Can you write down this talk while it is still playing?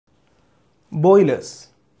Boilers.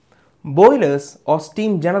 Boilers or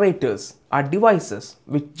steam generators are devices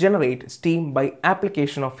which generate steam by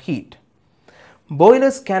application of heat.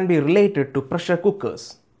 Boilers can be related to pressure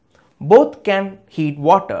cookers. Both can heat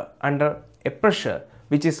water under a pressure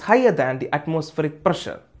which is higher than the atmospheric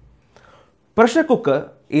pressure. Pressure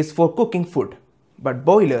cooker is for cooking food, but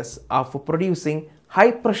boilers are for producing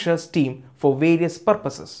high pressure steam for various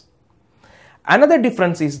purposes. Another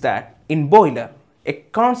difference is that in boiler, a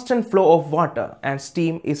constant flow of water and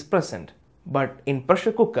steam is present, but in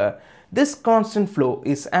pressure cooker, this constant flow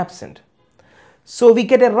is absent. So we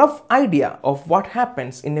get a rough idea of what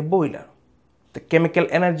happens in a boiler. The chemical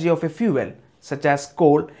energy of a fuel, such as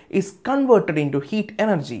coal, is converted into heat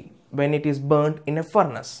energy when it is burnt in a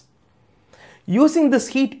furnace. Using this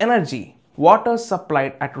heat energy, water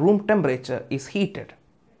supplied at room temperature is heated.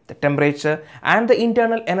 The temperature and the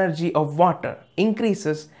internal energy of water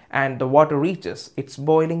increases and the water reaches its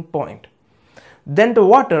boiling point. Then the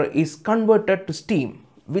water is converted to steam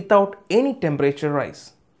without any temperature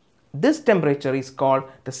rise. This temperature is called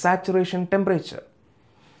the saturation temperature.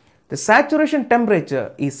 The saturation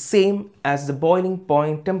temperature is same as the boiling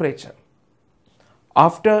point temperature.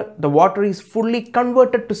 After the water is fully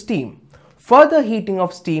converted to steam, further heating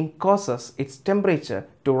of steam causes its temperature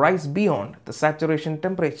to rise beyond the saturation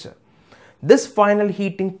temperature. This final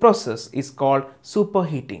heating process is called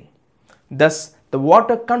superheating. Thus, the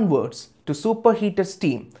water converts to superheated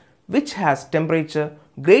steam which has temperature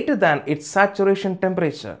greater than its saturation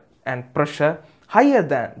temperature and pressure higher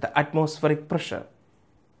than the atmospheric pressure.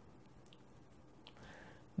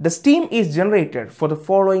 The steam is generated for the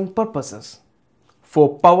following purposes: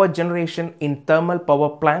 for power generation in thermal power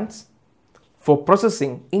plants, for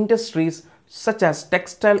processing industries such as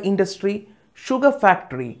textile industry, sugar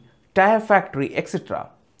factory, tire factory, etc.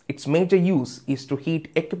 Its major use is to heat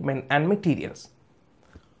equipment and materials.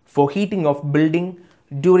 For heating of building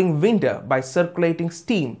during winter by circulating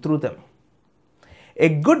steam through them. A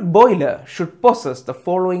good boiler should possess the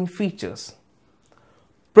following features: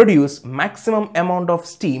 produce maximum amount of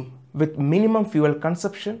steam with minimum fuel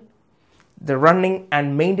consumption. The running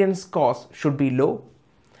and maintenance cost should be low.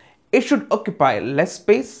 It should occupy less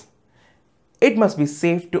space. It must be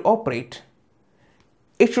safe to operate.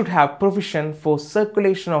 It should have provision for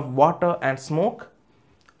circulation of water and smoke.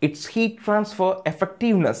 Its heat transfer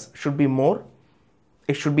effectiveness should be more.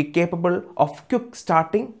 It should be capable of quick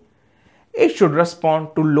starting. It should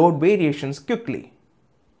respond to load variations quickly.